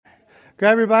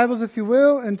Grab your Bibles, if you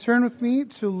will, and turn with me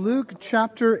to Luke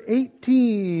chapter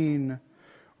 18.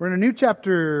 We're in a new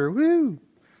chapter. Woo!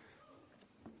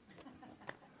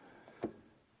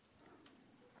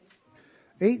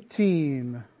 We're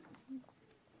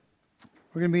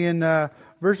going to be in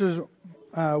verses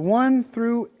 1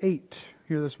 through 8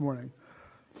 here this morning.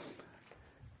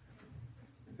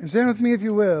 And stand with me, if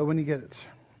you will, when you get it.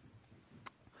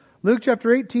 Luke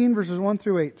chapter 18, verses 1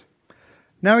 through 8.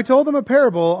 Now he told them a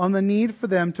parable on the need for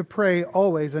them to pray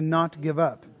always and not to give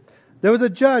up. There was a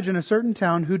judge in a certain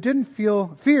town who didn't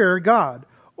fear God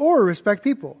or respect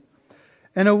people.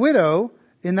 And a widow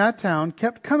in that town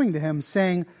kept coming to him,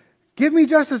 saying, "Give me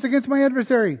justice against my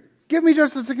adversary. Give me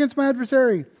justice against my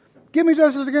adversary. Give me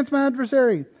justice against my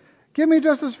adversary. Give me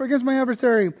justice against my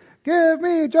adversary. Give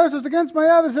me justice against my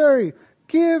adversary.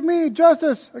 Give me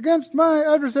justice against my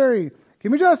adversary.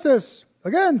 Give me justice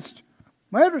against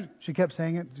my adversary." She kept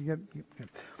saying it.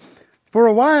 For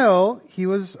a while, he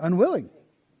was unwilling.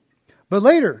 But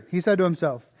later, he said to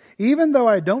himself, "Even though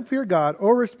I don't fear God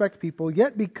or respect people,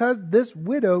 yet because this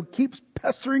widow keeps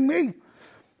pestering me,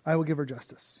 I will give her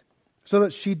justice, so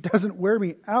that she doesn't wear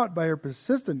me out by her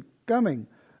persistent coming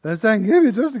and saying, 'Give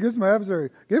me justice against my adversary.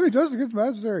 Give me justice against my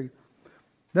adversary.'"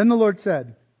 Then the Lord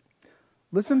said,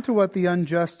 "Listen to what the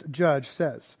unjust judge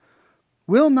says.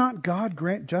 Will not God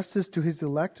grant justice to his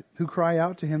elect who cry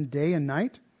out to him day and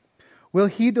night? Will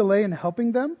he delay in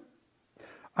helping them?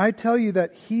 I tell you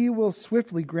that he will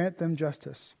swiftly grant them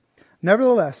justice.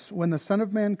 Nevertheless, when the Son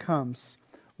of Man comes,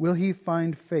 will he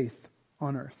find faith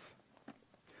on earth?"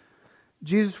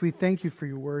 Jesus, we thank you for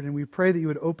your word, and we pray that you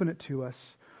would open it to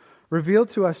us. Reveal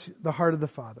to us the heart of the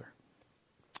Father.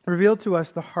 Reveal to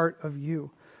us the heart of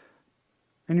you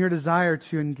and your desire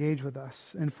to engage with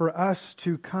us, and for us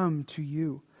to come to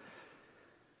you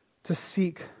to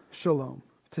seek shalom,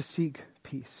 to seek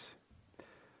peace.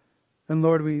 And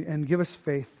Lord, and give us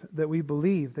faith that we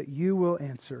believe that you will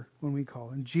answer when we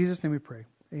call. In Jesus' name we pray.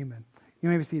 Amen. You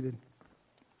may be seated.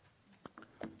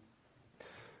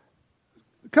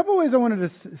 A couple of ways I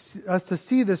wanted us to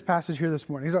see this passage here this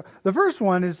morning. So the first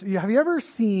one is, have you ever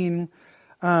seen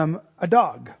a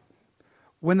dog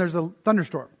when there's a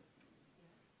thunderstorm?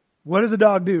 What does a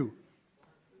dog do?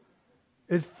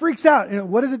 It freaks out.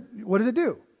 And what does it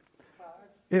do?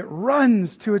 It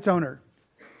runs to its owner.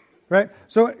 Right?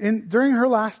 So during her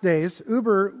last days,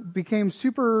 Uber became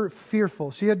super fearful.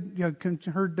 She had,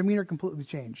 her demeanor completely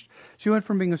changed. She went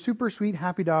from being a super sweet,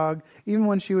 happy dog, even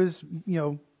when she was,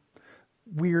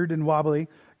 weird and wobbly.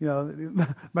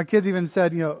 My kids even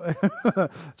said,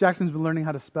 Jackson's been learning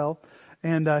how to spell.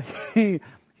 And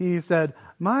he said,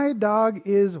 "My dog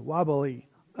is wobbly."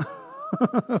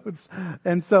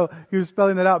 And so he was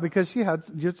spelling that out because she had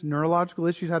just neurological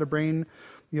issues, had a brain,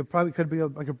 probably could be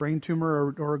like a brain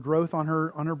tumor or a growth on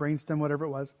her brainstem, whatever it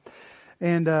was.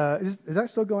 And is that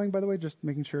still going, by the way? Just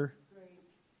making sure. Great.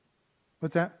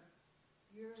 What's that?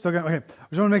 Still going. Okay. I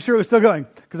just want to make sure it was still going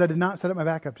because I did not set up my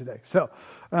backup today. So,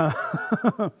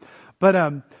 but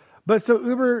so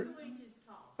Uber.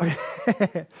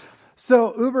 Okay.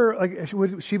 So Uber,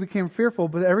 she became fearful,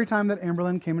 but every time that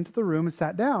Amberlynn came into the room and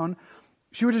sat down,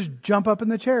 she would just jump up in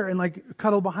the chair and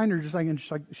cuddle behind her, just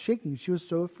shaking. She was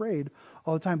so afraid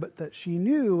all the time, but that she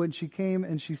knew when she came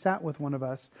and she sat with one of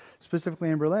us, specifically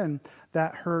Amberlynn,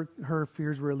 that her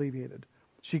fears were alleviated.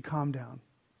 She calmed down.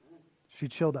 She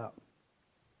chilled out.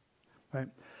 Right?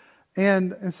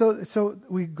 And so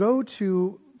we go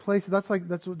to places. That's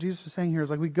what Jesus was saying here. Is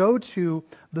we go to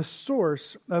the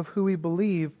source of who we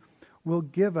believe will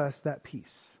give us that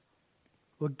peace.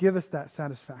 Will give us that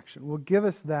satisfaction. Will give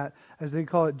us that, as they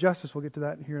call it, justice. We'll get to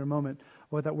that here in a moment,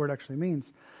 what that word actually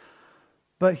means.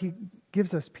 But he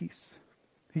gives us peace.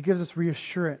 He gives us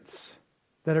reassurance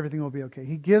that everything will be okay.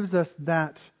 He gives us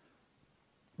that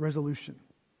resolution,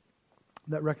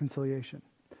 that reconciliation.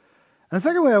 And the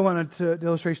second way I wanted to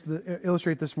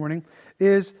illustrate this morning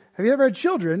is, have you ever had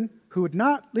children who would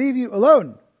not leave you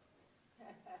alone?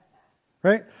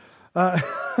 Right?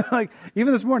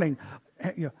 Even this morning,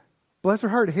 bless her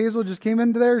heart, Hazel just came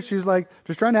into there. She was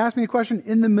just trying to ask me a question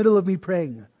in the middle of me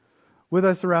praying with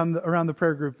us around the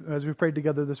prayer group as we prayed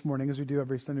together this morning, as we do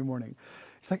every Sunday morning.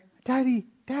 She's like, "Daddy,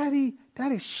 Daddy,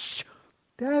 Daddy, shh,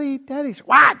 Daddy, Daddy, shh.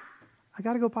 What? I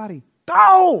gotta go potty.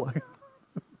 Go!"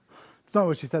 It's not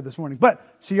what she said this morning, but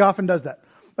she often does that.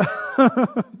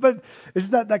 But it's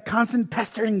that constant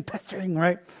pestering,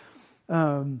 right?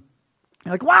 You're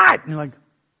like, "What?" And you're like,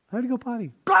 "I had to go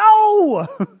potty." Go!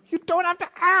 You don't have to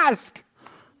ask.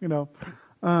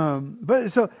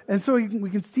 But so we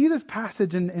can see this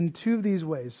passage in two of these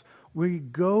ways. We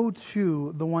go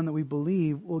to the one that we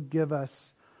believe will give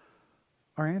us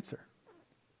our answer.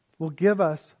 will give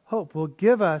us hope, will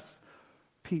give us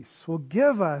peace, will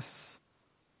give us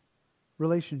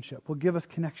relationship, will give us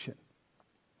connection,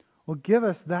 will give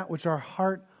us that which our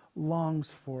heart longs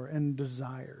for and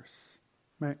desires,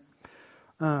 right?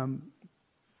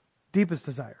 Deepest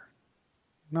desire.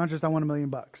 Not just, I want $1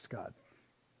 million, God.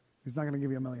 He's not going to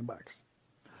give you $1 million.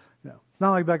 No, it's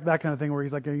not like that kind of thing where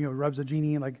he's like, rubs a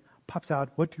genie and like pops out,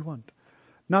 what do you want?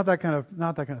 Not that kind of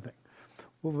thing.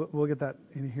 We'll get that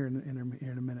in here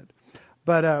in a minute.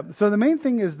 But so the main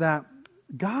thing is that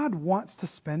God wants to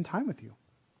spend time with you.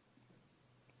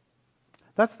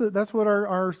 That's what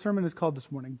our sermon is called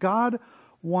this morning. God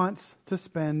wants to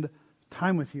spend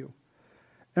time with you.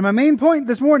 And my main point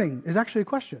this morning is actually a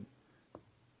question.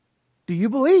 Do you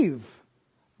believe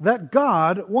that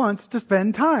God wants to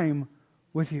spend time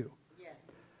with you? Yes.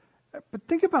 But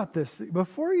think about this.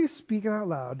 Before you speak it out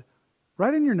loud,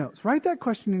 write in your notes. Write that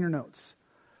question in your notes.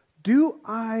 Do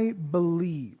I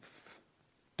believe?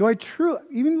 Do I truly,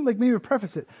 even like maybe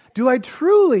preface it, do I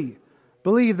truly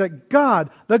believe that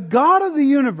God, the God of the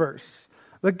universe,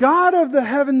 the God of the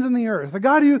heavens and the earth, the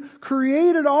God who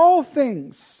created all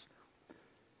things,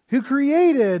 who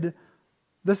created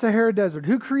the Sahara Desert,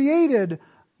 who created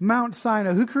Mount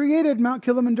Sinai, who created Mount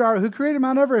Kilimanjaro, who created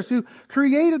Mount Everest, who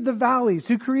created the valleys,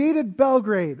 who created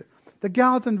Belgrade, the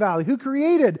Gallatin Valley, who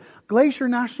created Glacier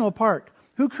National Park,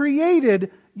 who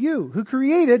created you, who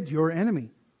created your enemy,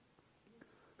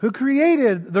 who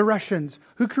created the Russians,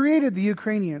 who created the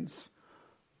Ukrainians,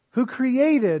 who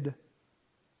created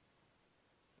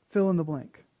fill in the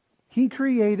blank. He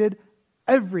created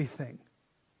everything.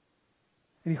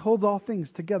 And He holds all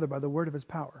things together by the word of His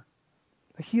power.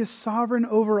 He is sovereign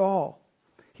over all.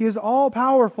 He is all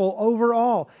powerful over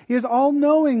all. He is all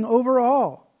knowing over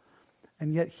all.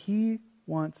 And yet He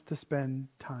wants to spend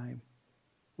time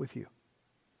with you.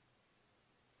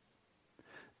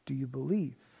 Do you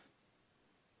believe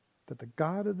that the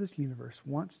God of this universe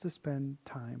wants to spend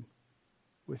time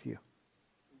with you?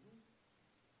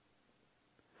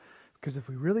 Because if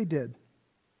we really did,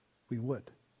 we would.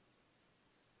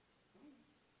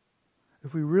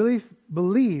 If we really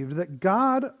believed that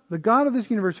God, the God of this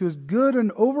universe, who is good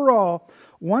and overall,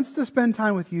 wants to spend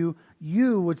time with you,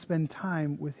 you would spend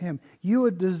time with Him. You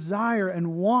would desire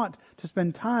and want to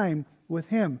spend time with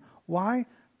Him. Why?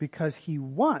 Because He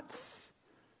wants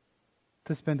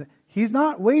to spend time. He's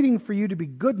not waiting for you to be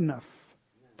good enough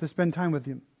to spend time with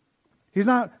Him. He's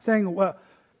not saying, well,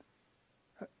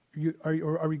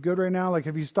 are we good right now? Like,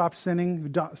 have you stopped sinning?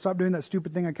 Have you stopped doing that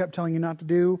stupid thing I kept telling you not to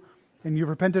do? And you've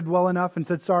repented well enough and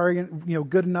said sorry, and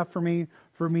good enough for me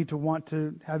to want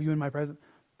to have you in my presence.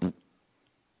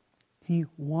 He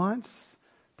wants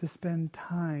to spend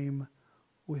time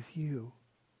with you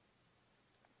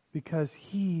because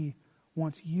He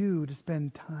wants you to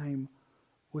spend time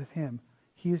with Him.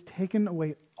 He has taken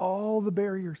away all the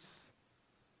barriers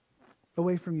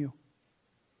away from you.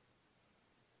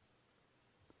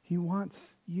 He wants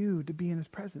you to be in His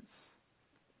presence.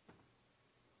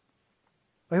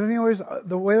 I think always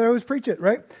the way that I always preach it,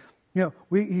 right?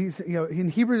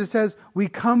 In Hebrews it says we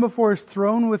come before His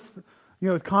throne with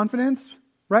confidence,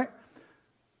 right?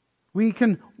 We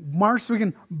can march, we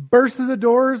can burst through the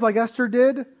doors like Esther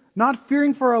did, not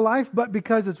fearing for our life, but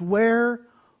because it's where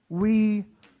we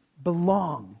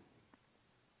belong.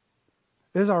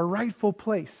 It is our rightful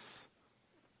place.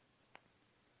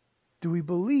 Do we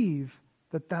believe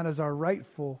that that is our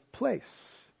rightful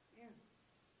place?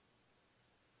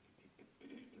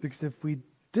 Because if we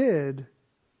did,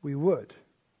 we would.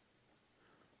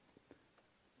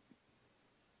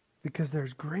 Because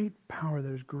there's great power,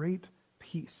 there's great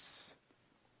peace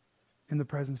in the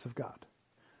presence of God.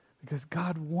 Because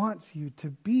God wants you to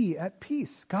be at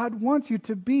peace. God wants you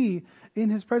to be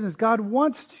in His presence. God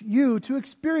wants you to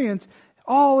experience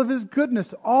all of His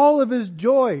goodness, all of His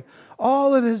joy,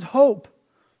 all of His hope,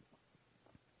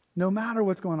 no matter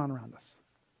what's going on around us.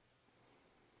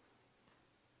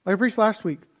 Like I preached last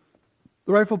week,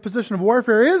 the rightful position of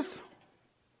warfare is,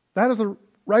 that is the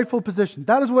rightful position.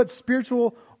 That is what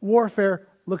spiritual warfare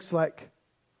looks like.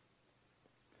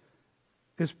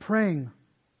 Is praying.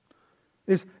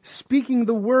 Is speaking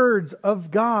the words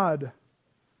of God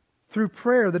through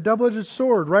prayer. The double-edged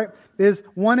sword, right? Is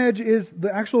one edge is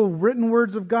the actual written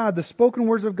words of God, the spoken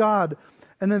words of God.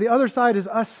 And then the other side is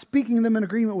us speaking them in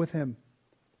agreement with Him.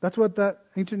 That's what that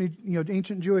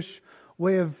ancient Jewish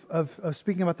way of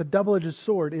speaking about the double-edged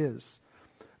sword is.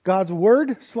 God's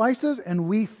word slices and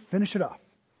we finish it off.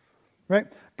 Right?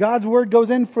 God's word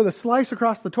goes in for the slice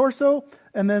across the torso,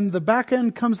 and then the back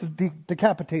end comes to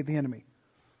decapitate the enemy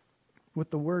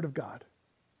with the word of God.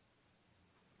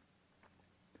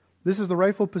 This is the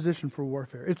rightful position for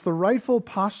warfare. It's the rightful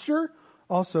posture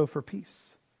also for peace.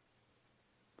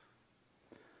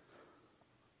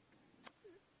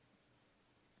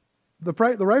 The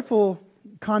rightful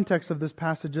context of this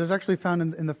passage is actually found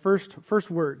in the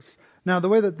first words. Now, the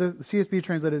way that the CSB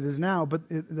translated it is now, but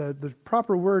the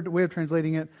proper way of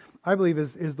translating it, I believe,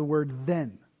 is the word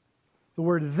then. The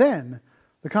word then,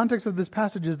 the context of this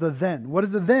passage is the then. What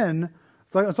is the then?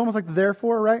 It's almost like the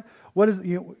therefore, right?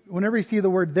 Whenever you see the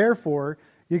word therefore,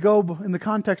 you go in the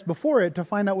context before it to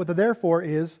find out what the therefore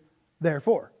is,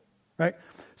 therefore, right?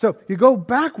 So you go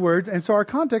backwards, and so our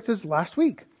context is last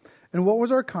week. And what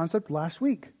was our concept last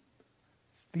week?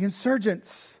 The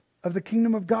insurgents of the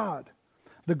kingdom of God.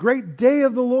 The great day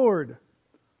of the Lord,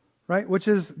 right? Which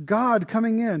is God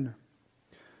coming in.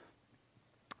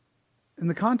 In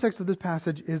the context of this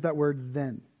passage is that word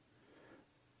then.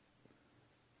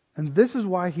 And this is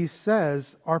why he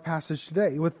says our passage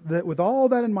today. With all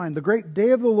that in mind, the great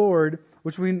day of the Lord,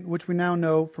 which we now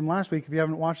know from last week. If you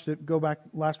haven't watched it, go back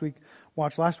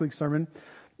watch last week's sermon.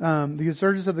 The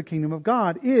insurgents of the kingdom of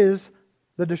God is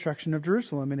the destruction of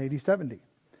Jerusalem in AD 70.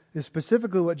 Is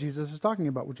specifically what Jesus is talking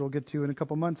about, which we'll get to in a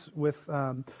couple months with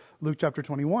Luke chapter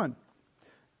 21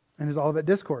 and his Olivet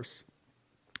Discourse.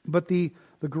 But the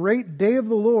great day of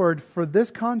the Lord for this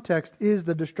context is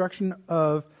the destruction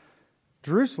of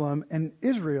Jerusalem and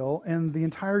Israel and the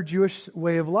entire Jewish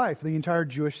way of life, the entire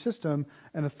Jewish system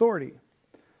and authority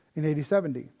in AD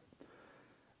 70.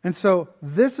 And so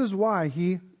this is why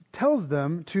he tells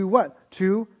them to what?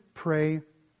 To pray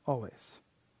always.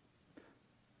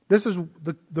 This is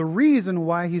the reason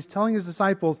why he's telling his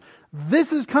disciples,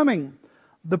 this is coming.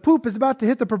 The poop is about to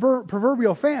hit the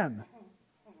proverbial fan.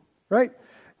 Right?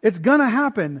 It's going to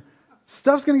happen.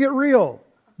 Stuff's going to get real.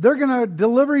 They're going to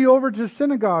deliver you over to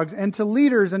synagogues and to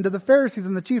leaders and to the Pharisees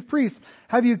and the chief priests.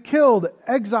 Have you killed,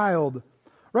 exiled?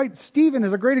 Right? Stephen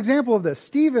is a great example of this.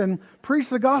 Stephen preached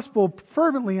the gospel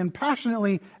fervently and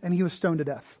passionately, and he was stoned to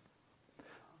death.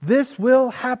 This will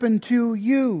happen to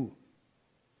you.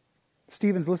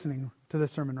 Stephen's listening to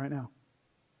this sermon right now.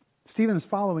 Stephen is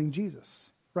following Jesus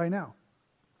right now.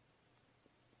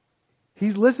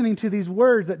 He's listening to these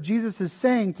words that Jesus is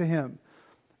saying to him.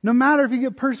 No matter if you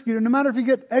get persecuted, no matter if you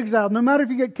get exiled, no matter if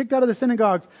you get kicked out of the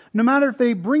synagogues, no matter if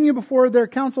they bring you before their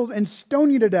councils and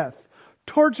stone you to death,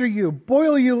 torture you,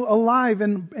 boil you alive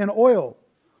in oil,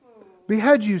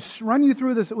 behead you, run you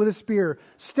through this with a spear,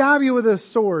 stab you with a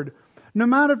sword, no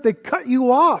matter if they cut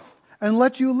you off and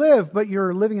let you live, but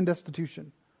you're living in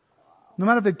destitution. No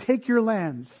matter if they take your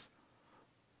lands,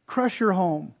 crush your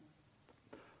home,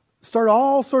 start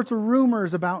all sorts of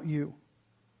rumors about you,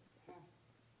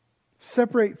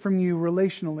 separate from you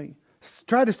relationally,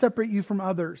 try to separate you from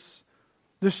others,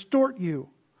 distort you.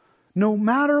 No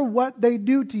matter what they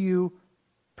do to you,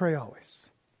 pray always.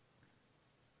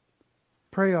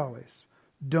 Pray always.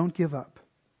 Don't give up.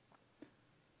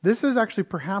 This is actually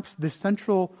perhaps the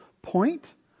central point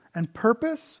and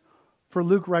purpose for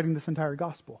Luke writing this entire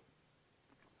gospel.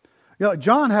 You know,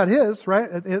 John had his, right?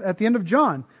 At the end of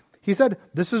John, he said,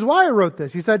 this is why I wrote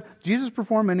this. He said, Jesus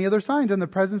performed many other signs in the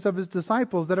presence of his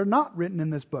disciples that are not written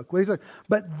in this book. What he said,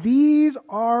 but these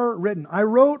are written. I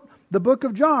wrote the book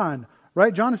of John,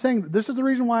 right? John is saying, this is the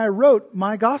reason why I wrote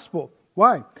my gospel.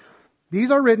 Why?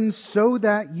 These are written so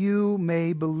that you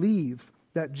may believe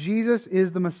that Jesus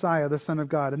is the Messiah, the Son of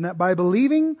God, and that by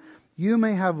believing you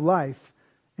may have life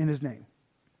in his name.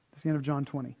 That's the end of John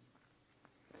 20.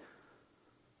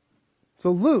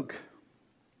 So Luke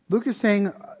is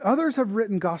saying, others have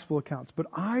written gospel accounts, but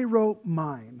I wrote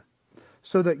mine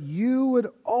so that you would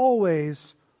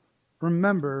always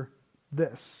remember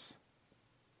this.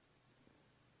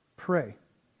 Pray.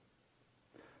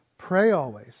 Pray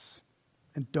always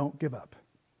and don't give up.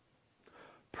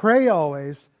 Pray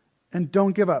always and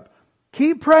don't give up.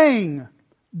 Keep praying.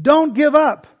 Don't give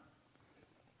up.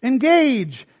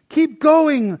 Engage. Keep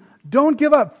going. Don't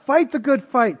give up. Fight the good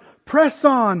fight. Press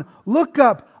on. Look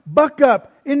up. Buck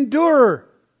up. Endure.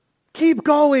 Keep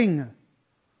going.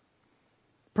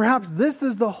 Perhaps this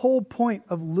is the whole point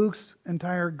of Luke's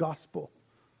entire gospel.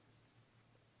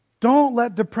 Don't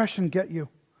let depression get you.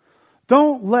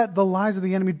 Don't let the lies of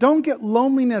the enemy. Don't get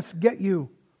loneliness get you.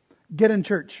 Get in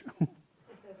church.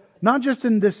 Not just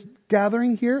in this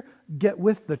gathering here. Get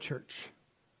with the church.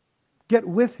 Get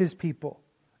with his people.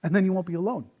 And then you won't be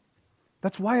alone.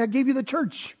 That's why I gave you the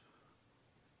church.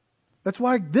 That's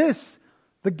why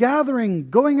the gathering,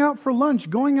 going out for lunch,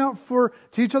 going out to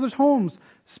each other's homes,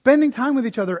 spending time with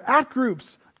each other, at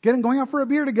groups, going out for a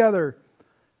beer together,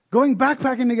 going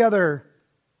backpacking together.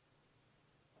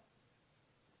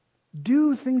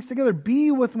 Do things together. Be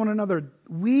with one another.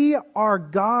 We are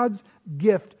God's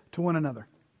gift to one another.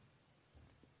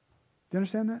 Do you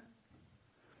understand that?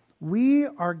 We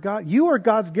are God. You are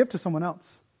God's gift to someone else.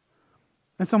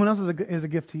 And someone else is a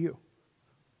gift to you.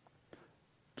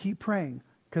 Keep praying.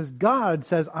 Because God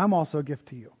says, I'm also a gift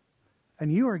to you.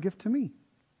 And you are a gift to me.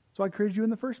 So I created you in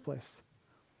the first place.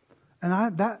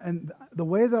 And the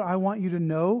way that I want you to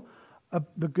know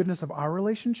the goodness of our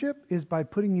relationship is by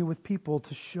putting you with people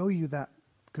to show you that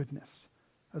goodness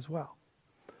as well.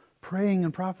 Praying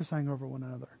and prophesying over one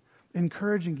another.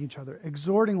 Encouraging each other.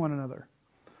 Exhorting one another.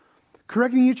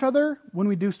 Correcting each other when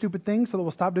we do stupid things so that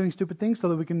we'll stop doing stupid things so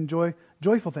that we can enjoy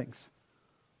joyful things.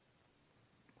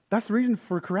 That's the reason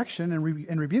for correction and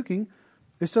rebuking,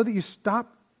 is so that you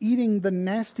stop eating the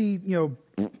nasty,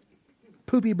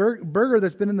 poopy burger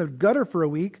that's been in the gutter for a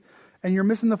week and you're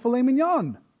missing the filet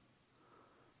mignon.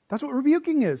 That's what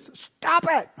rebuking is. Stop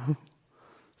it!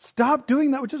 Stop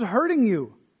doing that which is hurting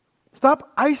you.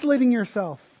 Stop isolating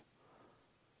yourself.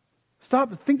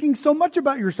 Stop thinking so much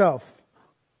about yourself.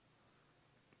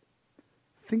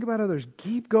 Think about others.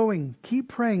 Keep going. Keep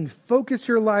praying. Focus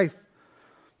your life.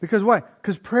 Because why?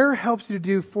 Because prayer helps you to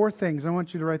do 4 things. I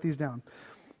want you to write these down.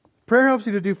 Prayer helps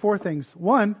you to do 4 things.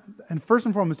 One, and first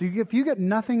and foremost, if you get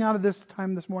nothing out of this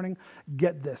time this morning,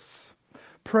 get this.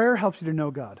 Prayer helps you to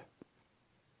know God.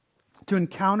 To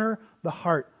encounter the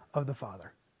heart of the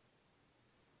Father.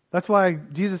 That's why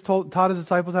Jesus taught his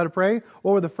disciples how to pray.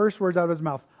 What were the first words out of his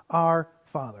mouth? Our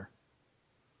Father.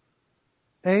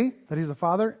 A, that he's a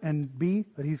father, and B,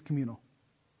 that he's communal.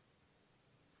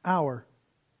 Our.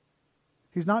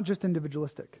 He's not just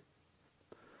individualistic.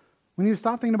 We need to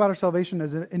stop thinking about our salvation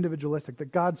as individualistic,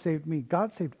 that God saved me.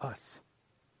 God saved us.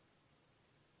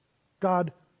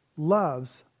 God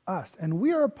loves us. And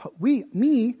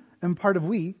me am part of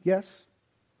we, yes.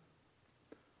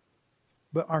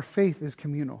 But our faith is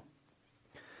communal.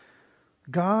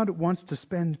 God wants to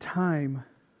spend time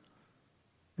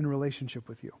in relationship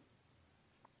with you.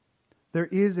 There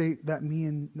is that me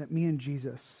and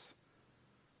Jesus.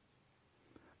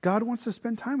 God wants to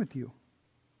spend time with you.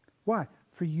 Why?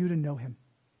 For you to know Him.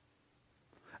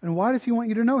 And why does He want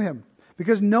you to know Him?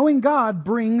 Because knowing God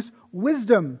brings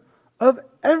wisdom of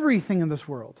everything in this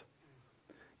world.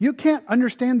 You can't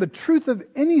understand the truth of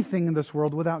anything in this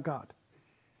world without God.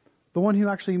 The one who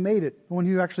actually made it. The one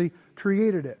who actually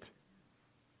created it.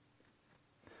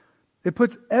 It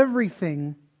puts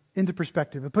everything into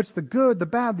perspective. It puts the good, the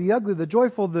bad, the ugly, the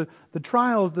joyful, the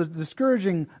trials, the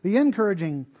discouraging, the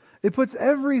encouraging. It puts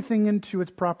everything into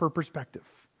its proper perspective.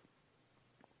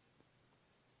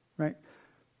 Right?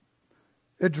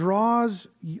 It draws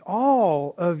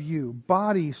all of you,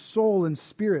 body, soul, and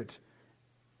spirit,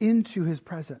 into His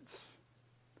presence.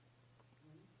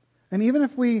 And even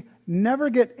if we never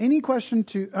get any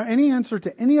answer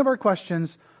to any of our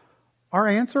questions,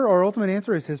 our ultimate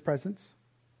answer is His presence.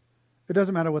 It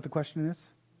doesn't matter what the question is.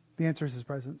 The answer is His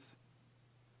presence.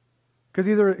 Because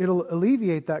either it'll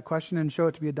alleviate that question and show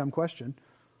it to be a dumb question,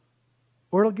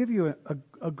 or it'll give you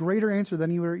a greater answer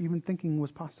than you were even thinking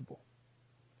was possible.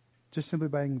 Just simply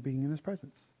by being in His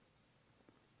presence.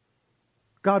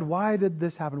 God, why did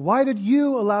this happen? Why did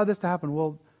you allow this to happen?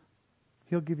 Well,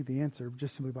 He'll give you the answer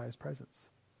just simply by His presence.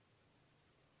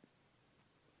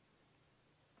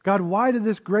 God, why did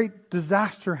this great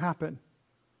disaster happen?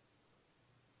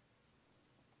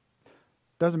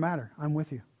 Doesn't matter. I'm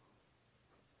with you.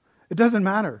 It doesn't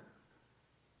matter.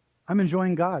 I'm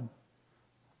enjoying God.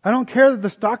 I don't care that the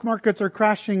stock markets are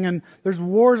crashing and there's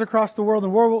wars across the world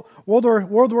and World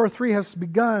War III has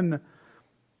begun.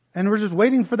 And we're just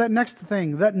waiting for that next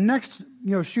thing, that next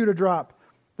shoe to drop,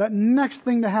 that next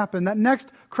thing to happen, that next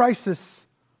crisis.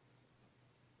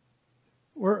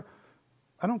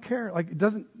 I don't care. It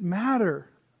doesn't matter.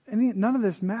 None of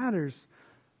this matters.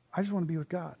 I just want to be with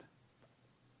God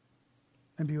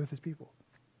and be with His people.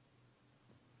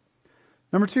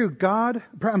 Number 2,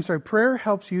 prayer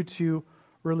helps you to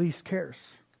release cares.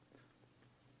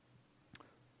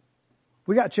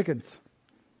 We got chickens.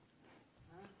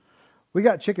 We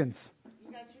got chickens.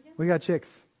 You got chickens? We got chicks.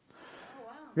 Oh,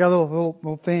 wow. We got a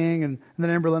little thing, and then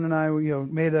Amberlynn and I,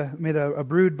 made a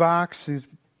brood box. He's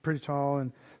pretty tall,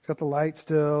 and it's got the light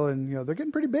still, and they're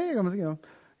getting pretty big.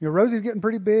 Rosie's getting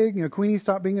pretty big. Queenie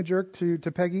stopped being a jerk to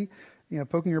Peggy,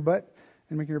 poking her butt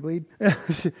and making her bleed.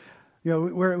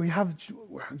 We have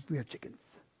chickens.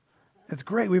 It's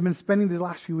great. We've been spending these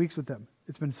last few weeks with them.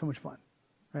 It's been so much fun,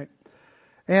 right?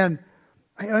 And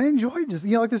I enjoyed just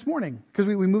like this morning because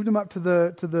we moved them up to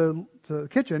the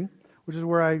kitchen, which is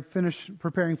where I finish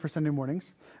preparing for Sunday mornings.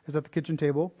 Is at the kitchen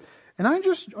table, and I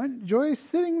enjoy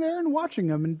sitting there and watching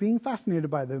them and being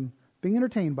fascinated by them, being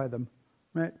entertained by them,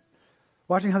 right?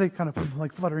 Watching how they kind of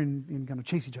flutter and kind of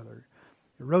chase each other,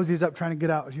 Rosie's up trying to get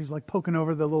out. She's like poking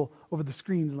over the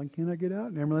screens, like, can I get out?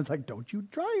 And Emerald's like, don't you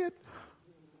try it.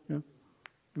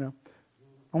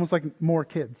 Almost like more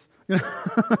kids.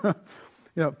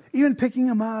 Even picking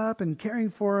them up and caring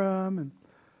for them.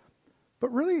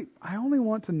 But really, I only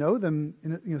want to know them,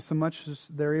 so much as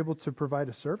they're able to provide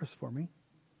a service for me.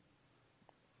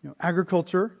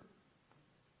 Agriculture.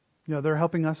 They're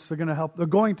helping us. They're going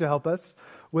to help us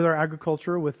with our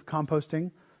agriculture, with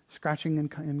composting, scratching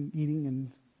and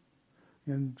eating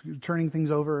and turning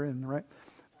things over and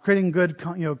creating good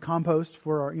compost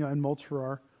for our and mulch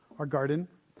for our garden,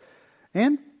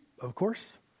 and of course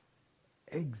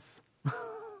eggs. Oh,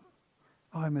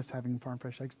 I missed having farm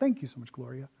fresh eggs. Thank you so much,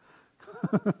 Gloria.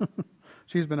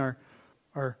 She's been our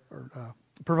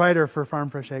provider for farm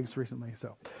fresh eggs recently.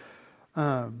 So,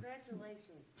 Congratulations.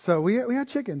 So we had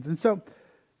chickens, and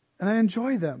I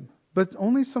enjoy them, but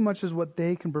only so much as what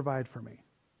they can provide for me.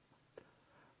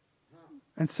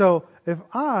 And so, if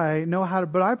I know how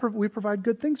to, we provide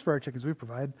good things for our chickens. We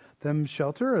provide them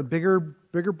shelter, a bigger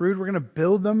brood. We're going to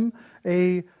build them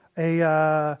a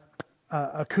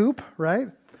coop, right?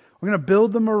 We're going to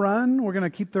build them a run. We're going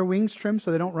to keep their wings trimmed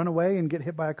so they don't run away and get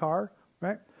hit by a car,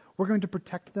 right? We're going to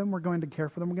protect them. We're going to care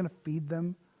for them. We're going to feed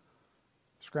them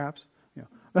scraps.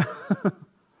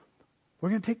 We're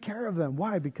going to take care of them.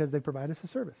 Why? Because they provide us a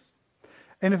service.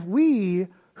 And if we,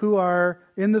 who are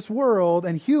in this world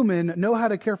and human, know how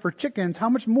to care for chickens, how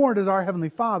much more does our Heavenly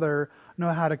Father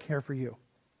know how to care for you?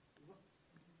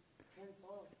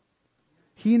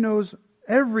 He knows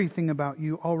everything about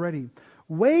you already.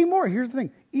 Way more. Here's the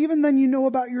thing. Even than you know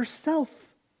about yourself.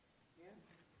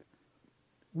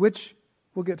 Which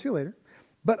we'll get to later.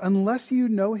 But unless you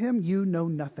know Him, you know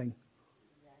nothing.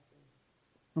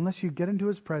 Unless you get into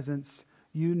His presence,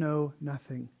 you know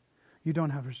nothing. You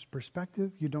don't have His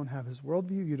perspective. You don't have His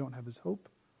worldview. You don't have His hope.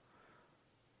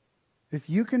 If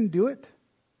you can do it,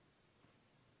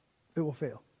 it will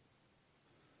fail.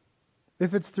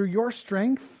 If it's through your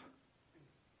strength,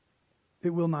 it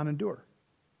will not endure.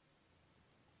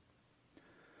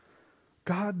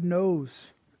 God knows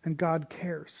and God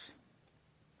cares.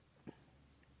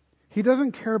 He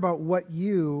doesn't care about what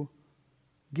you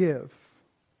give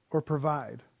or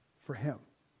provide for Him.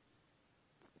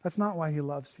 That's not why He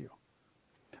loves you.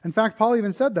 In fact, Paul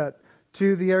even said that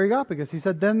to the Areopagus. He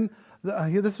said,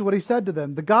 this is what he said to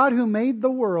them. The God who made the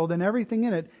world and everything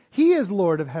in it, He is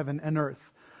Lord of heaven and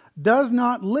earth, does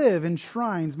not live in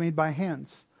shrines made by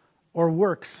hands or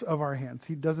works of our hands.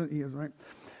 He is right.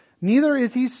 Neither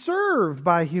is He served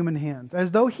by human hands as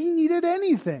though He needed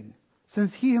anything,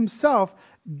 since He Himself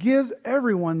gives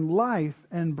everyone life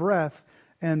and breath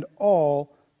and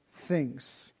all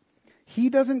things. He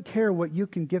doesn't care what you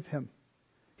can give Him.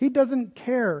 He doesn't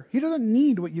care. He doesn't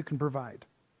need what you can provide.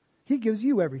 He gives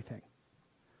you everything.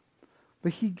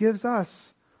 But He gives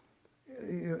us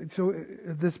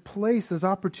this place, this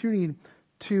opportunity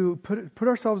to put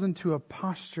ourselves into a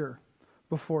posture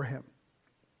before Him.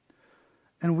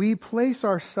 And we place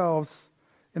ourselves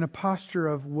in a posture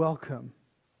of welcome.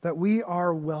 That we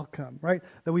are welcome, right?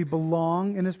 That we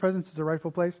belong in His presence as a rightful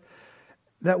place.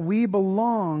 That we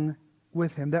belong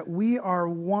with Him. That we are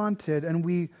wanted, and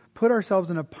we put ourselves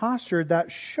in a posture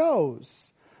that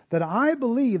shows that I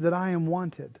believe that I am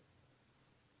wanted.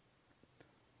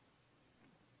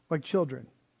 Like children,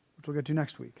 which we'll get to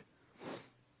next week.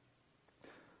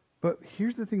 But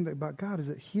here's the thing about God is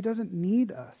that He doesn't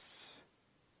need us.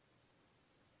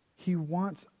 He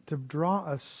wants to draw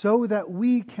us so that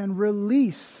we can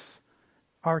release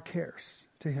our cares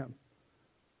to Him.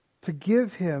 To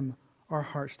give Him our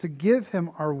hearts, to give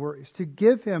Him our worries, to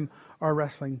give Him our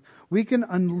wrestling. We can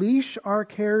unleash our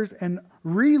cares and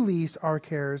release our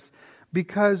cares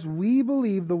because we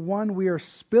believe the one we are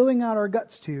spilling out our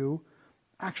guts to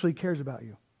actually cares about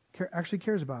you, actually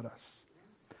cares about us,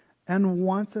 and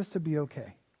wants us to be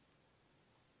okay.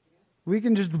 We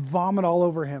can just vomit all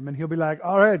over Him and He'll be like,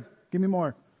 all right, give me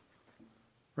more.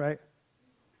 Right?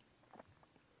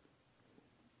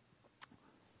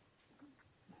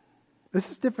 This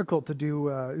is difficult to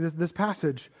do. This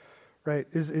passage, right,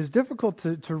 is difficult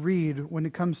to read when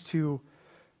it comes to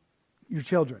your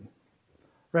children.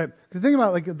 Right? Because think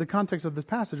about like the context of this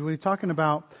passage when He's talking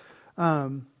about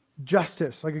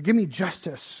justice. Like, give me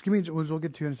justice. Give me. We'll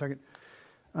get to in a second.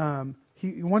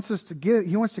 He wants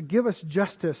to give us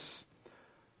justice.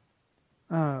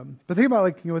 But think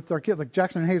about with our kids, like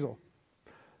Jackson and Hazel.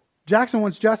 Jackson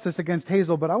wants justice against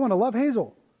Hazel, but I want to love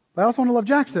Hazel. But I also want to love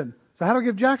Jackson. So how do I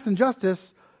give Jackson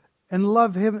justice and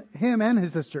love him and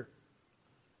his sister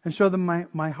and show them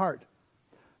my heart?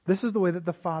 This is the way that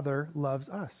the Father loves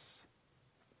us.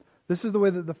 This is the way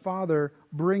that the Father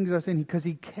brings us in, because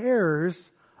He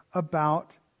cares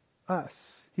about us.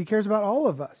 He cares about all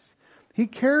of us. He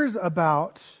cares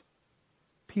about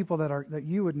people that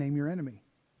you would name your enemy.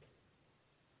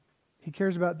 He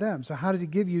cares about them. So how does He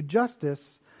give you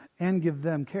justice and give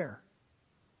them care?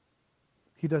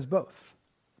 He does both,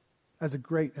 as a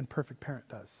great and perfect parent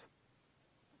does.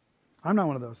 I'm not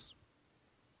one of those.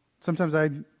 Sometimes I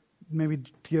maybe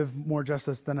give more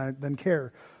justice than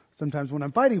care. Sometimes when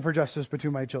I'm fighting for justice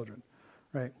between my children,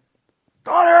 right?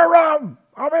 Go here, Rob!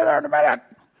 I'll be there in a minute.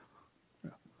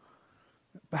 Yeah.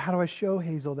 But how do I show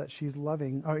Hazel that she's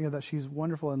loving, or that she's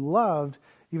wonderful and loved,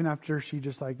 even after she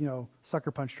just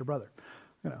sucker punched her brother?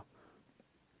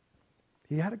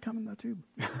 He had it coming though too.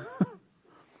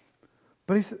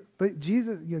 But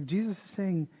Jesus is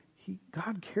saying,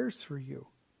 God cares for you.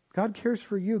 God cares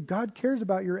for you. God cares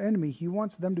about your enemy. He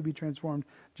wants them to be transformed,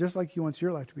 just like He wants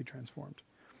your life to be transformed.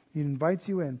 He invites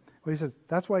you in. What He says,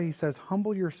 that's why He says,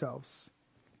 humble yourselves,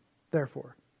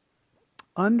 therefore,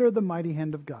 under the mighty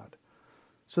hand of God,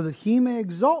 so that He may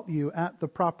exalt you at the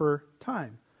proper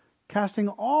time, casting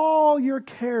all your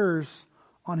cares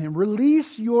on Him.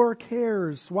 Release your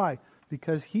cares. Why?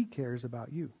 Because He cares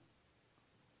about you.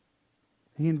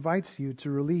 He invites you to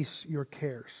release your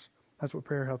cares. That's what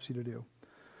prayer helps you to do.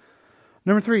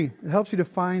 Number 3, it helps you to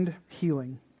find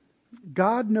healing.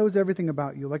 God knows everything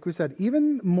about you, like we said,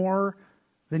 even more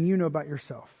than you know about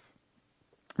yourself.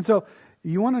 And so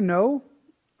you want to know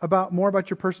more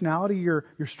about your personality, your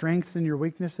strengths and your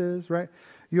weaknesses, right?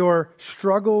 Your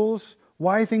struggles,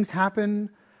 why things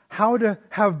happen, how to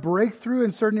have breakthrough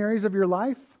in certain areas of your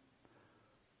life.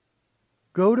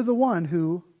 Go to the one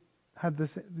who had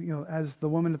this, as the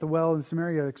woman at the well in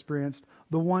Samaria experienced,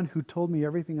 the one who told me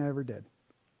everything I ever did.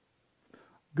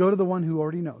 Go to the one who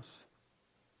already knows.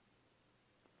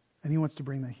 And He wants to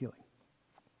bring that healing.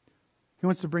 He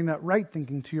wants to bring that right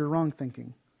thinking to your wrong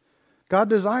thinking. God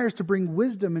desires to bring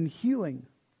wisdom and healing.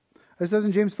 It says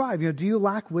in James 5, do you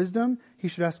lack wisdom? He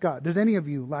should ask God. Does any of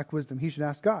you lack wisdom? He should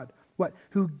ask God. What?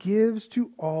 Who gives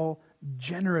to all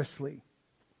generously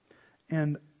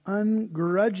and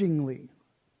ungrudgingly.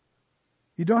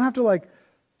 You don't have to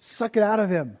suck it out of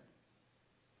Him.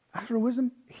 After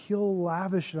wisdom, He'll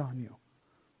lavish it on you.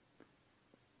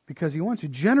 Because He wants you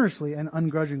generously and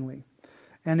ungrudgingly.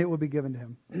 And it will be given to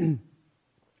Him.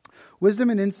 Wisdom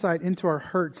and insight into our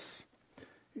hurts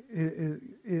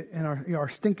and our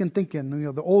stinking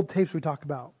thinking, the old tapes we talked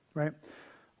about, right?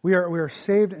 We are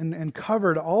saved and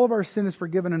covered. All of our sin is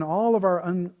forgiven, and all of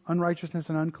our unrighteousness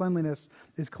and uncleanliness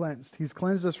is cleansed. He's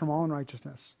cleansed us from all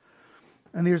unrighteousness.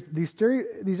 And there's these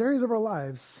areas of our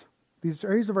lives, these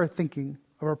areas of our thinking,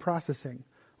 of our processing,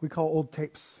 we call old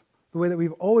tapes. The way that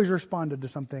we've always responded to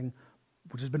something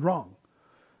which has been wrong.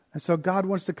 And so God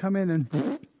wants to come in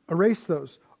and erase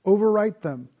those, overwrite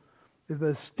them.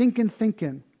 The stinking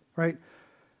thinking, right?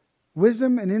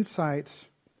 Wisdom and insight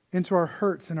into our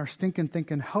hurts and our stinking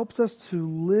thinking helps us to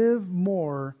live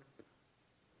more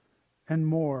and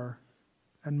more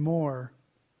and more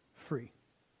free.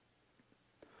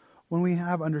 When we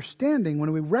have understanding,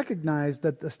 when we recognize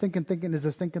that the stinking thinking is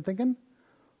a stinking thinking,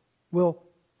 we'll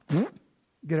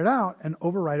get it out and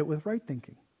override it with right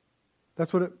thinking.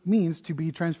 That's what it means to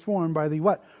be transformed by the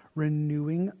what?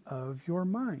 Renewing of your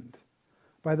mind.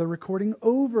 By the recording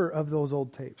over of those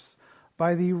old tapes.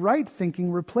 By the right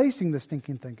thinking replacing the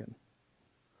stinking thinking.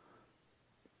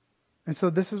 And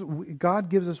so God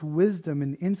gives us wisdom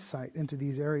and insight into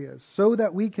these areas so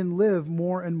that we can live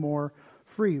more and more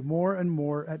free, more and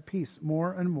more at peace,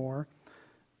 more and more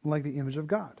like the image of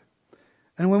God.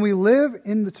 And when we live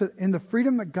in the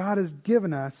freedom that God has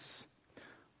given us,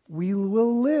 we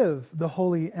will live the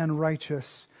holy and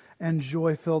righteous and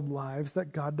joy-filled lives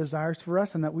that God desires for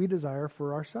us and that we desire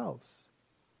for ourselves.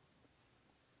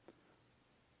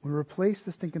 We replace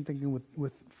the stinking thinking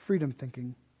with freedom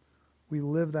thinking. We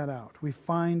live that out. We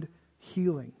find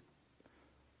healing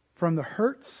from the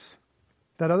hurts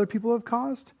that other people have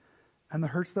caused and the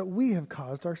hurts that we have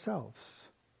caused ourselves.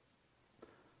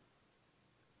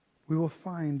 We will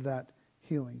find that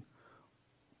healing.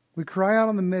 We cry out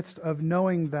in the midst of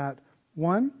knowing that,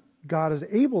 1, God is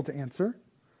able to answer.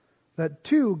 That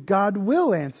 2, God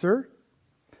will answer.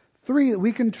 3, that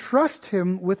we can trust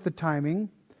Him with the timing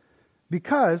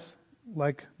because,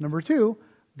 like number 2,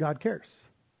 God cares.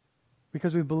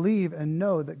 Because we believe and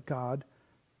know that God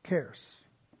cares.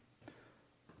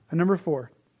 And number 4,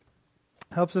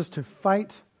 helps us to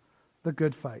fight the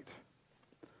good fight.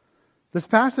 This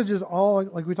passage is all,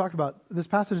 like we talked about, this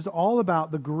passage is all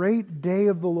about the great day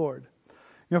of the Lord.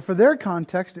 For their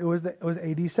context, it was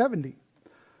AD 70.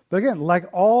 But again, like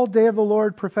all day of the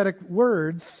Lord prophetic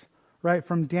words, right?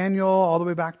 From Daniel all the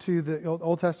way back to the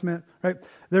Old Testament, right?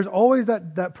 There's always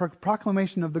that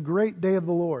proclamation of the great day of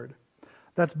the Lord.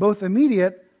 That's both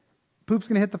immediate, poop's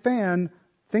going to hit the fan,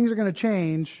 things are going to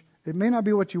change. It may not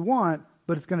be what you want,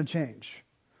 but it's going to change.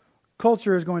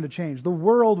 Culture is going to change. The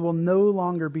world will no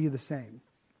longer be the same.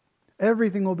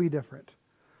 Everything will be different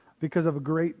because of a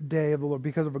great day of the Lord,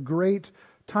 because of a great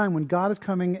time when God is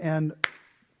coming and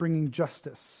bringing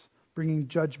justice, bringing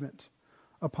judgment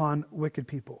upon wicked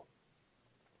people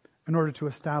in order to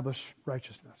establish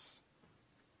righteousness.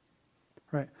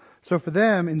 Right? So for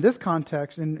them, in this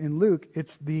context, in Luke,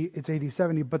 it's AD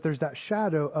 70, but there's that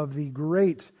shadow of the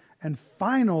great and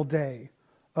final day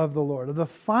of the Lord, of the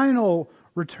final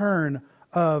return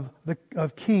of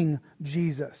King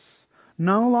Jesus.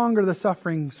 No longer the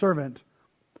suffering servant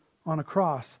on a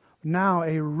cross, now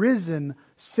a risen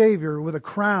Savior with a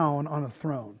crown on a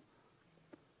throne.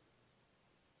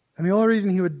 And the only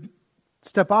reason he would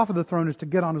step off of the throne is to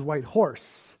get on his white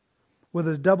horse with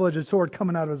his double-edged sword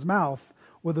coming out of his mouth,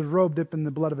 with his robe dipped in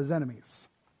the blood of his enemies.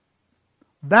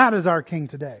 That is our King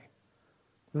today.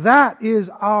 That is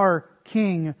our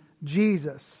King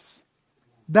Jesus.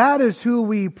 That is who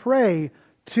we pray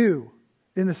to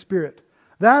in the Spirit.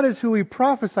 That is who we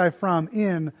prophesy from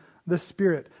in the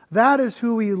Spirit. That is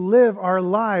who we live our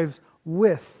lives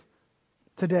with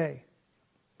today.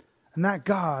 And that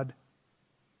God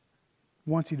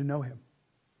wants you to know Him.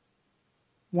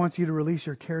 Wants you to release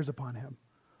your cares upon Him.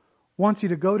 Wants you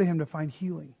to go to Him to find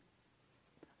healing.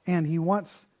 And He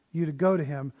wants you to go to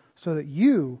Him so that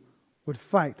you would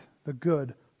fight the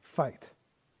good fight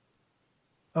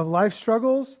of life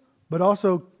struggles, but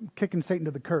also kicking Satan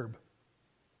to the curb.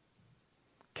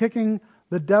 Kicking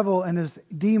the devil and his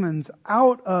demons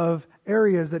out of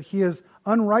areas that he has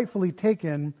unrightfully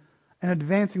taken and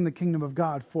advancing the kingdom of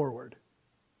God forward.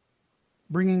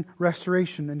 Bringing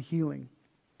restoration and healing.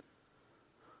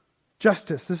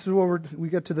 Justice. This is where we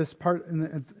get to this part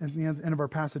at the end of our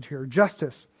passage here.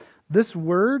 Justice. This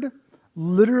word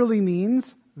literally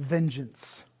means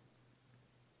vengeance.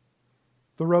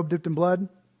 The robe dipped in blood.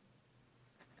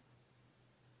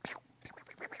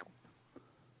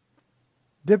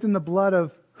 Dipped in the blood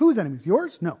of whose enemies?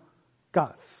 Yours? No.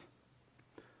 God's.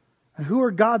 And who are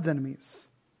God's enemies?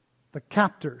 The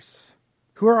captors.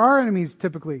 Who are our enemies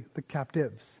typically? The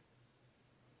captives.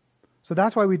 So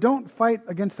that's why we don't fight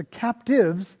against the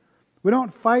captives. We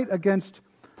don't fight against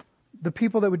the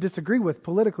people that we disagree with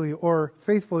politically or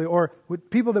faithfully, or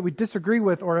with people that we disagree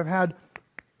with or have had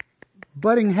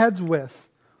butting heads with.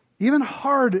 Even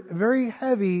hard, very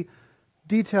heavy,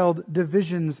 detailed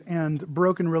divisions and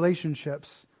broken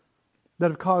relationships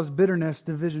that have caused bitterness,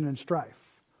 division, and strife.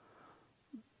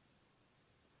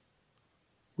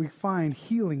 We find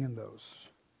healing in those.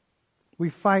 We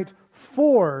fight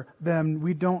for them.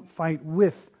 We don't fight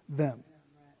with them.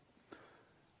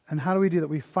 And how do we do that?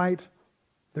 We fight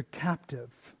the captive.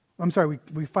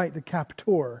 We fight the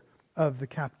captor of the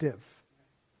captive.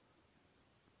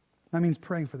 That means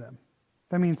praying for them.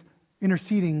 That means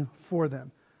interceding for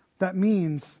them. That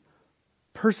means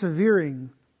persevering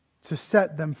to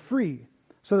set them free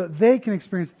so that they can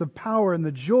experience the power and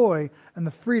the joy and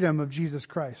the freedom of Jesus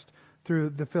Christ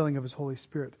through the filling of His Holy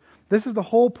Spirit. This is the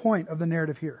whole point of the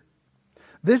narrative here.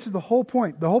 This is the whole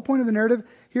point. The whole point of the narrative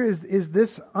here is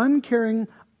this uncaring,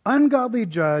 ungodly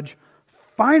judge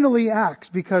finally acts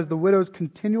because the widow's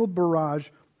continual barrage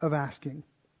of asking.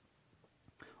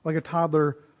 Like a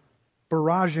toddler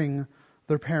barraging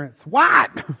their parents. What?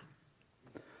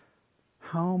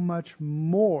 How much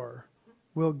more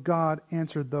will God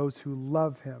answer those who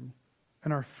love Him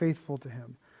and are faithful to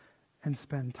Him and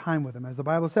spend time with Him? As the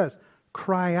Bible says,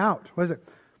 cry out. What is it?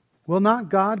 Will not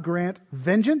God grant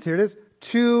vengeance? Here it is.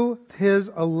 To His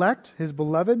elect, His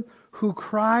beloved, who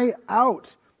cry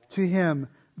out to Him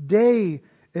day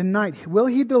and night. Will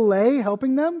He delay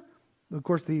helping them? Of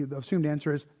course, the assumed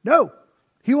answer is no.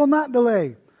 He will not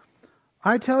delay.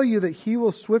 I tell you that He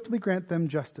will swiftly grant them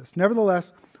justice.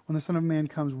 Nevertheless, when the Son of Man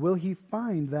comes, will He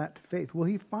find that faith? Will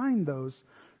He find those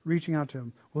reaching out to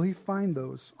Him? Will He find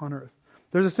those on earth?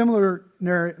 There's a similar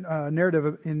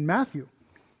narrative in Matthew.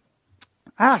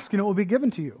 Ask and it will be given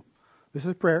to you. This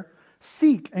is prayer.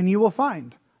 Seek and you will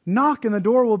find. Knock and the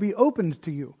door will be opened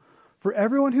to you. For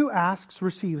everyone who asks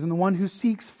receives, and the one who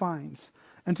seeks finds.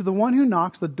 And to the one who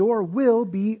knocks, the door will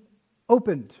be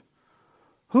opened.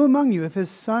 Who among you, if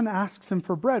his son asks him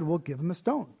for bread, will give him a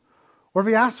stone? Or if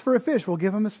he asks for a fish, will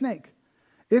give him a snake?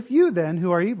 If you then,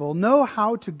 who are evil, know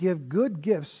how to give good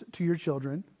gifts to your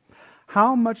children,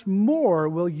 how much more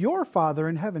will your Father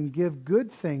in heaven give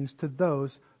good things to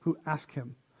those who ask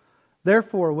Him?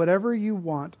 Therefore, whatever you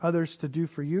want others to do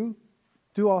for you,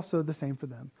 do also the same for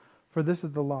them. for this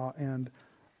is the law and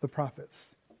the prophets.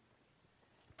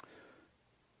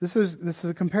 This is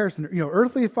a comparison.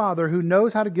 Earthly father who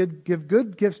knows how to give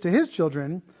good gifts to his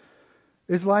children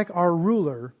is like our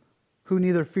ruler who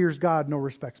neither fears God nor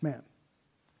respects man.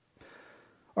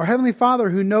 Our Heavenly Father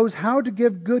who knows how to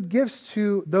give good gifts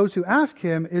to those who ask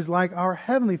Him is like our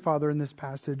Heavenly Father in this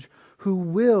passage who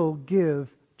will give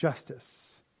justice,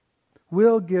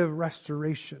 will give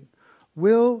restoration,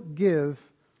 will give,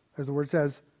 as the word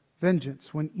says,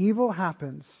 vengeance. When evil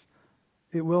happens,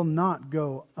 it will not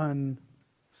go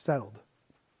unsettled.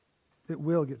 It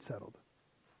will get settled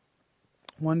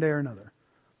one day or another.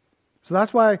 So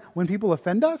that's why when people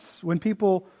offend us, when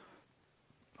people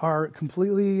are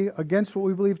completely against what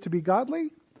we believe to be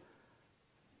godly,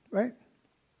 right?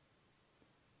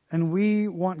 And we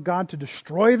want God to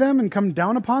destroy them and come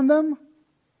down upon them,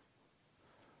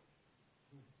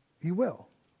 He will.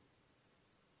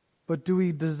 But do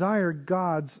we desire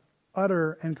God's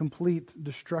utter and complete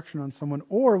destruction on someone,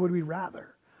 or would we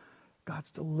rather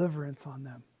God's deliverance on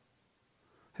them,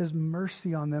 His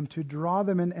mercy on them to draw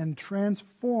them in and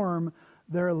transform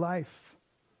their life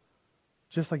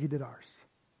just like He did ours,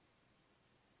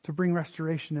 to bring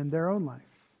restoration in their own life?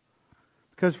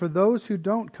 Because for those who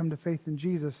don't come to faith in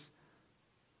Jesus,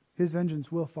 His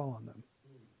vengeance will fall on them.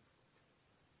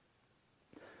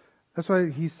 That's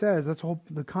why He says, that's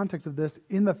the context of this,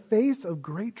 in the face of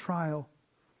great trial,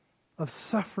 of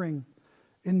suffering,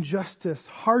 injustice,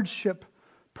 hardship,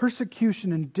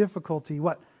 persecution, and difficulty,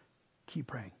 what? Keep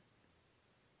praying.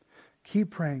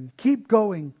 Keep praying. Keep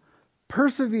going.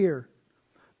 Persevere.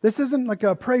 This isn't like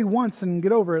a pray once and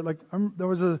get over it. Like there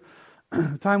was a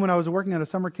time when I was working at a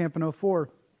summer camp in 2004,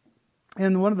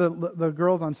 and one of the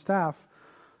girls on staff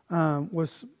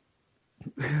was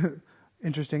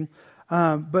interesting.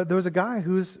 But there was a guy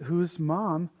whose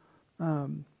mom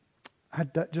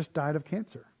had just died of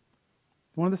cancer.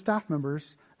 One of the staff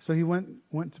members. So he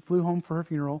flew home for her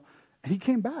funeral, and he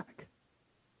came back.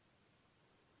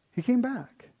 He came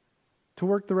back to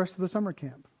work the rest of the summer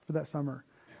camp for that summer.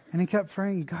 And he kept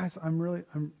praying, guys, I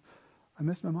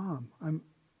miss my mom.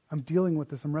 I'm dealing with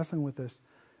this. I'm wrestling with this.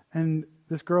 And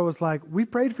this girl was like, we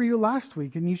prayed for you last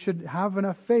week, and you should have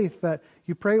enough faith that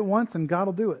you pray it once and God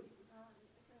will do it.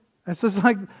 And so it's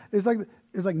like,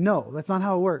 no, that's not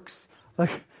how it works.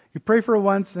 Like, you pray for it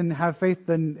once and have faith,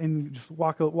 then and just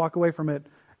walk away from it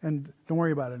and don't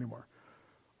worry about it anymore.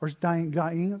 Or dying.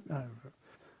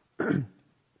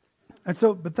 And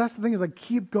so, but that's the thing, is like,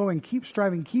 keep going, keep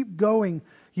striving, keep going.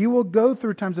 You will go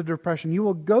through times of depression. You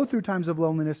will go through times of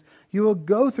loneliness. You will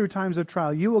go through times of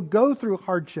trial. You will go through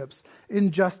hardships,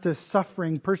 injustice,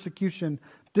 suffering, persecution,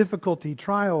 difficulty,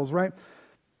 trials, right?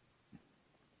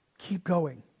 Keep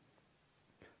going.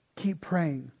 Keep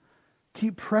praying.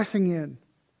 Keep pressing in.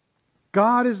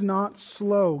 God is not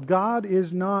slow. God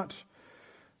doesn't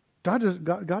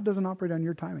operate on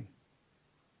your timing.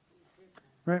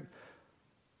 Right?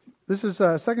 This is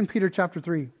 2 Peter chapter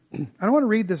 3. I don't want to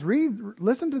read this.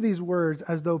 Listen to these words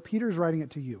as though Peter's writing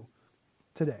it to you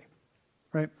today.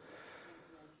 Right?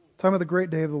 Talking about the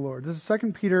great day of the Lord. This is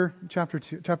 2 Peter chapter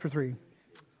 3.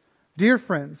 Dear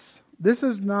friends, this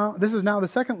is now the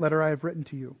second letter I have written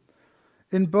to you.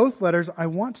 In both letters, I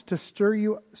want to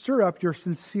stir up your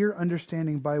sincere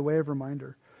understanding by way of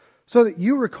reminder, so that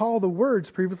you recall the words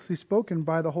previously spoken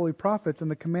by the holy prophets and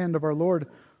the command of our Lord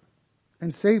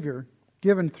and Savior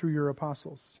given through your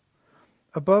apostles.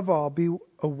 Above all, be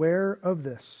aware of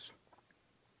this.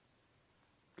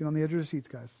 Get on the edge of your seats,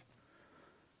 guys.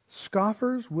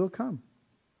 Scoffers will come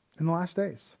in the last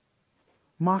days,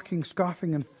 mocking,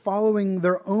 scoffing, and following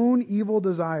their own evil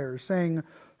desires, saying,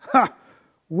 "Ha!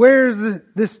 Where's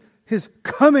his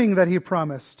coming that he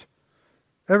promised?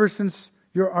 Ever since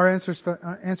our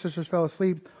ancestors fell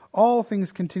asleep, all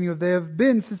things continue. They have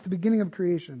been since the beginning of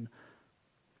creation."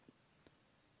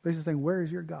 Basically saying, where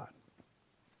is your God?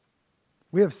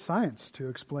 We have science to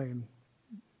explain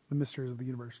the mysteries of the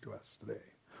universe to us today.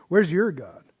 Where's your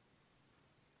God?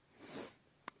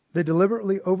 They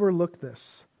deliberately overlook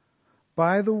this.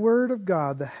 By the word of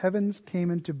God, the heavens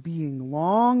came into being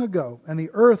long ago, and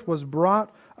the earth was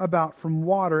brought about from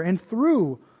water and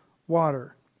through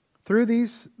water. Through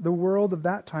these, the world of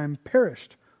that time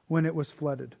perished when it was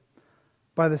flooded.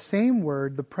 By the same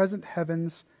word, the present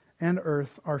heavens and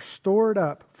earth are stored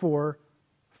up for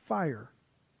fire,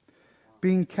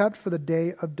 being kept for the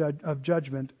day of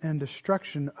judgment and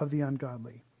destruction of the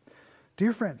ungodly.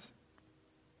 Dear friends,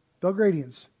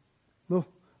 Belgradians, little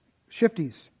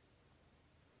shifties,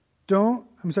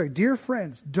 dear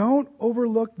friends, don't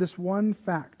overlook this one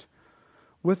fact.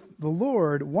 With the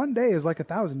Lord, one day is like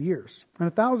 1,000 years, and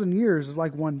 1,000 years is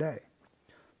like one day.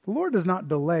 The Lord does not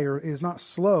delay or is not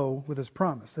slow with his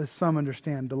promise, as some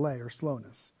understand delay or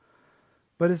slowness,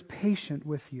 but is patient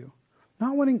with you,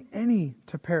 not wanting any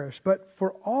to perish, but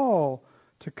for all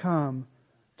to come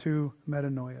to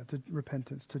metanoia, to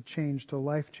repentance, to change, to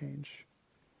life change.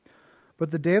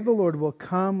 But the day of the Lord will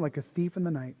come like a thief in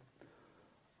the night.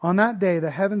 On that day,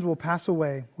 the heavens will pass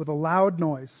away with a loud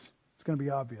noise. It's going to be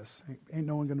obvious. Ain't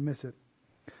no one going to miss it.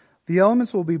 The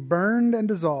elements will be burned and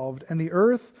dissolved, and the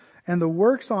earth and the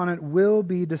works on it will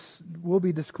be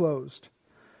disclosed.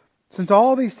 Since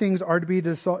all these things are to be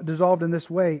dissolved in this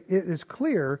way, it is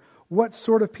clear what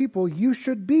sort of people you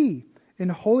should be in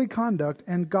holy conduct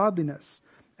and godliness,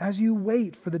 as you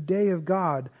wait for the day of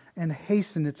God and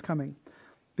hasten its coming.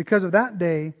 Because of that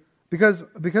day,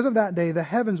 the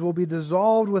heavens will be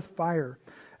dissolved with fire,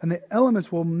 and the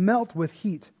elements will melt with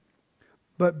heat.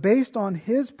 But based on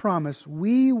his promise,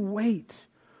 we wait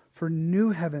for new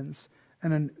heavens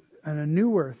and a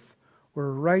new earth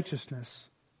where righteousness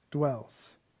dwells.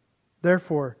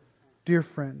 Therefore, dear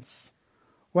friends,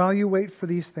 while you wait for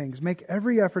these things, make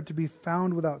every effort to be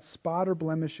found without spot or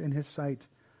blemish in his sight,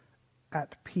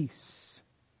 at peace.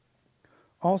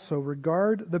 Also,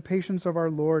 regard the patience of our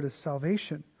Lord as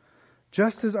salvation.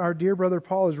 Just as our dear brother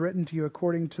Paul has written to you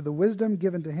according to the wisdom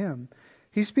given to him,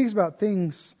 he speaks about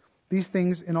these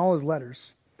things in all his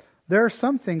letters. There are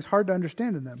some things hard to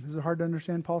understand in them. Is it hard to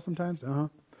understand Paul sometimes?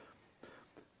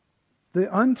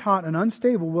 The untaught and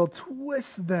unstable will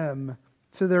twist them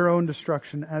to their own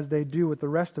destruction, as they do with the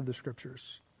rest of the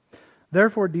Scriptures.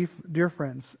 Therefore, dear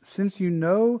friends, since you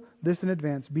know this in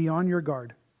advance, be on your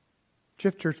guard.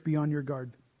 Shift Church, be on your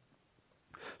guard.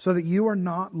 So that you are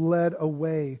not led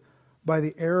away by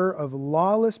the error of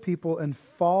lawless people and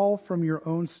fall from your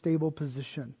own stable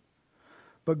position,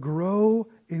 but grow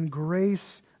in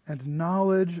grace and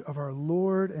knowledge of our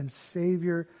Lord and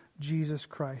Savior, Jesus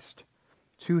Christ.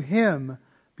 To him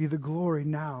be the glory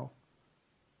now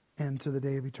and to the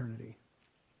day of eternity.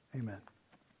 Amen.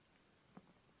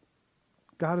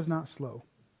 God is not slow,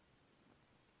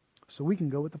 so we can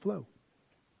go with the flow.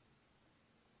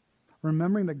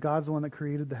 Remembering that God's the one that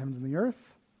created the heavens and the earth,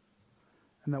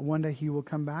 and that one day he will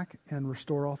come back and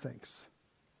restore all things,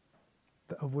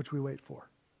 of which we wait for.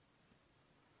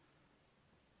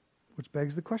 Which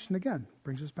begs the question again,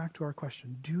 brings us back to our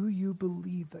question. Do you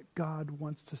believe that God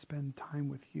wants to spend time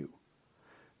with you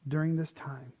during this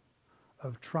time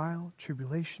of trial,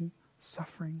 tribulation,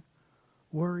 suffering,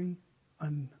 worry,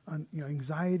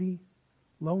 anxiety,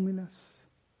 loneliness,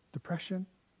 depression?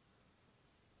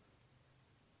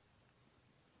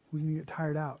 We can get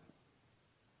tired out.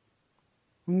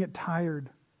 We can get tired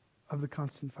of the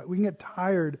constant fight. We can get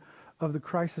tired of the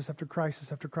crisis after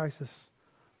crisis after crisis.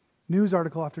 News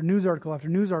article after news article after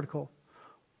news article.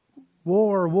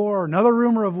 War, another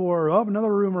rumor of war,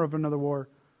 another rumor of another war.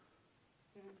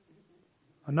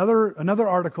 Another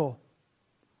article,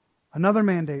 another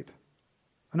mandate,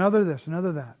 another this,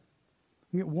 another that.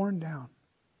 We get worn down.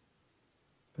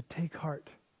 But take heart.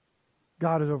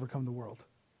 God has overcome the world.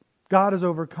 God has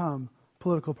overcome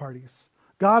political parties.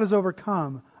 God has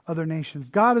overcome other nations.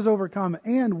 God has overcome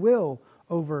and will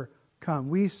overcome.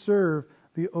 We serve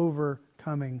the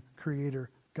overcoming Creator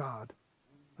God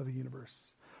of the universe,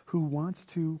 who wants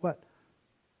to what?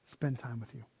 Spend time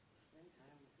with you.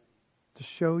 To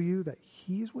show you that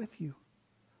He is with you.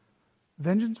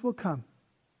 Vengeance will come.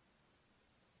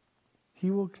 He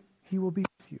will be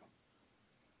with you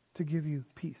to give you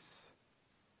peace,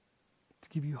 to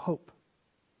give you hope,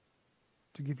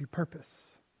 to give you purpose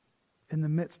in the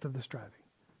midst of the striving,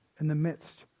 in the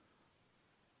midst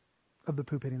of the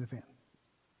poop hitting the fan.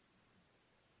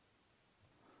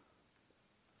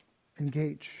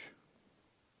 Engage.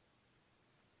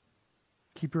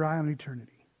 Keep your eye on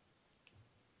eternity.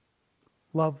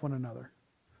 Love one another.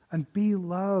 And be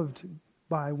loved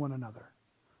by one another.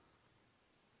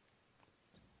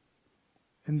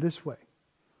 In this way,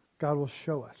 God will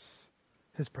show us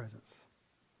His presence.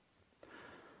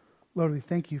 Lord, we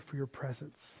thank you for your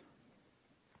presence.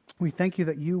 We thank you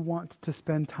that you want to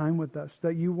spend time with us,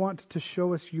 that you want to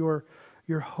show us your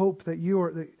hope, that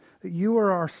you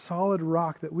are our solid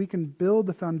rock, that we can build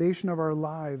the foundation of our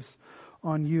lives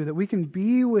on you, that we can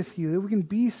be with you, that we can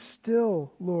be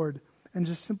still, Lord, and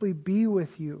just simply be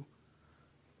with you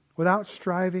without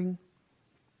striving,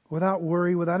 without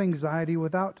worry, without anxiety,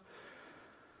 without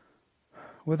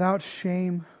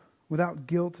shame, without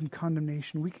guilt and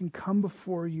condemnation. We can come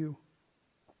before you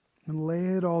and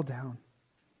lay it all down.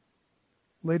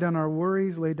 Lay down our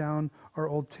worries, lay down our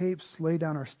old tapes, lay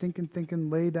down our stinking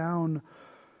thinking, lay down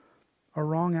our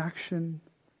wrong action,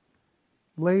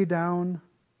 lay down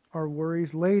our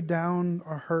worries, lay down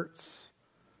our hurts,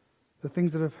 the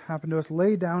things that have happened to us,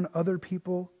 lay down other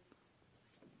people,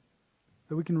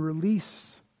 that we can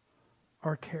release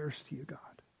our cares to you, God,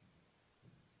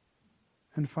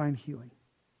 and find healing,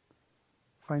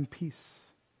 find peace,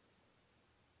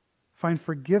 find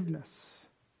forgiveness,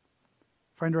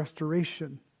 find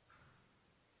restoration,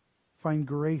 find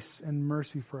grace and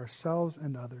mercy for ourselves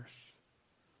and others,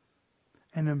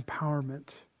 and empowerment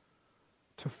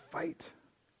to fight,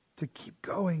 to keep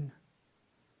going,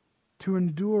 to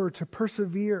endure, to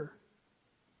persevere.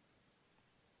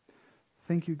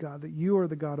 Thank you, God, that you are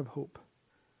the God of hope.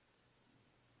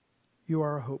 You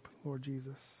are a hope, Lord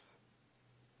Jesus.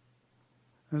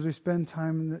 As we spend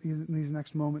time in these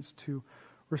next moments to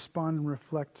respond and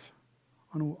reflect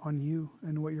on you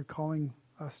and what you're calling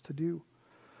us to do,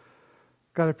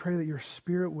 God, I pray that your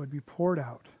Spirit would be poured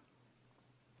out.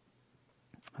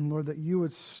 And Lord, that you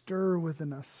would stir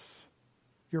within us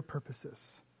your purposes.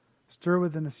 Stir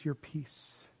within us your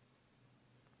peace.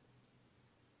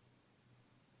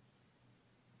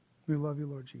 We love you,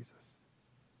 Lord Jesus.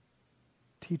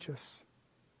 Teach us.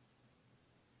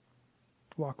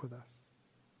 Walk with us.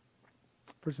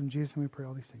 For in Jesus' name we pray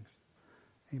all these things.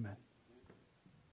 Amen.